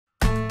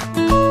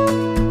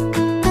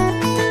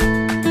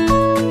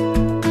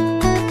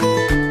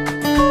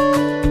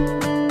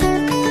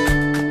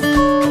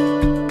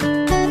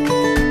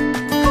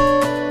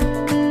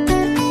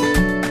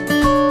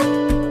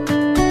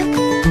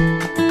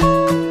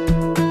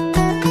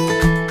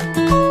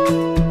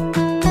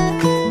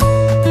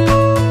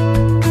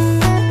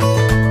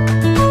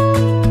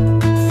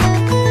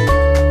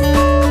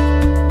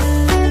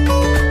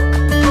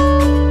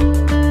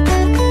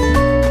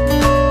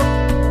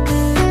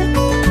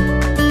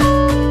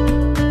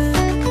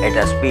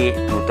At Aspee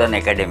Nutan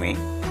Academy,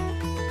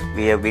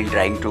 we have been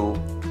trying to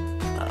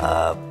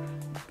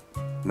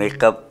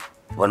make up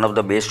one of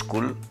the best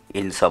school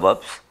in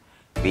suburbs.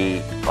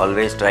 We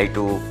always try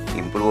to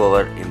improve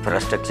our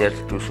infrastructure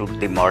to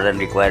suit the modern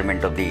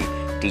requirement of the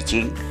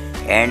teaching,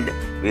 and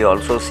we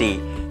also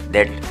see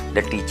that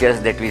the teachers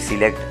that we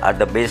select are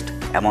the best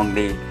among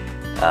the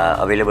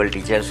available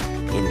teachers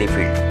in the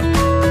field.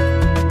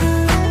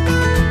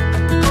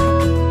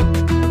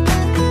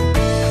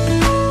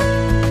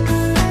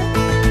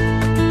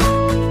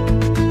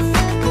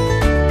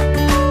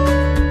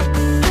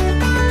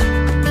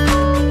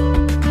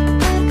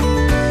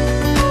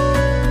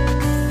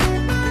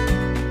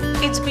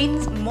 It's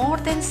been more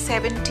than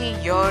 70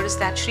 years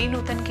that Sri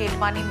Nutan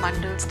Kelwani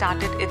Mandal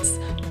started its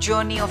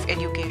journey of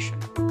education.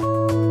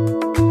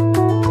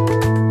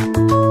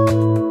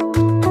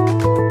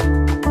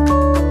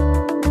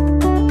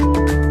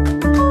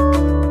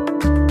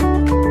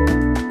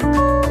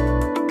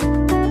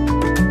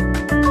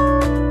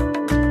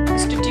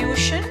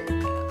 Institution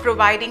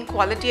providing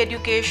quality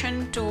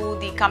education to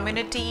the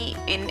community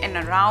in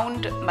and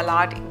around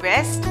Malad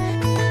West.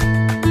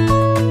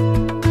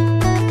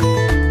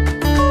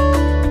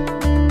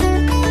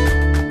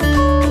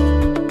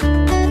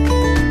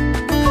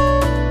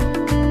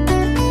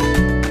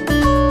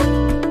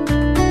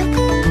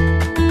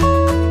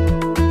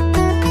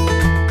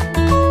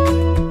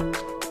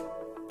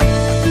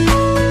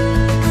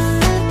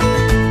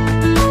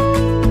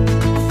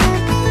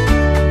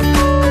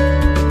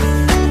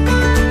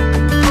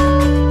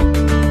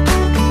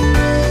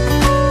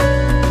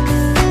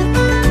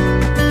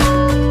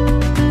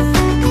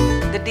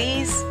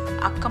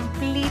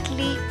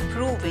 Completely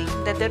proving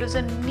that there is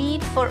a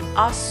need for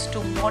us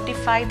to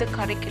modify the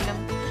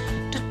curriculum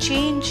to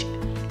change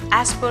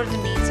as per the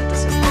needs of the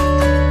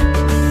society.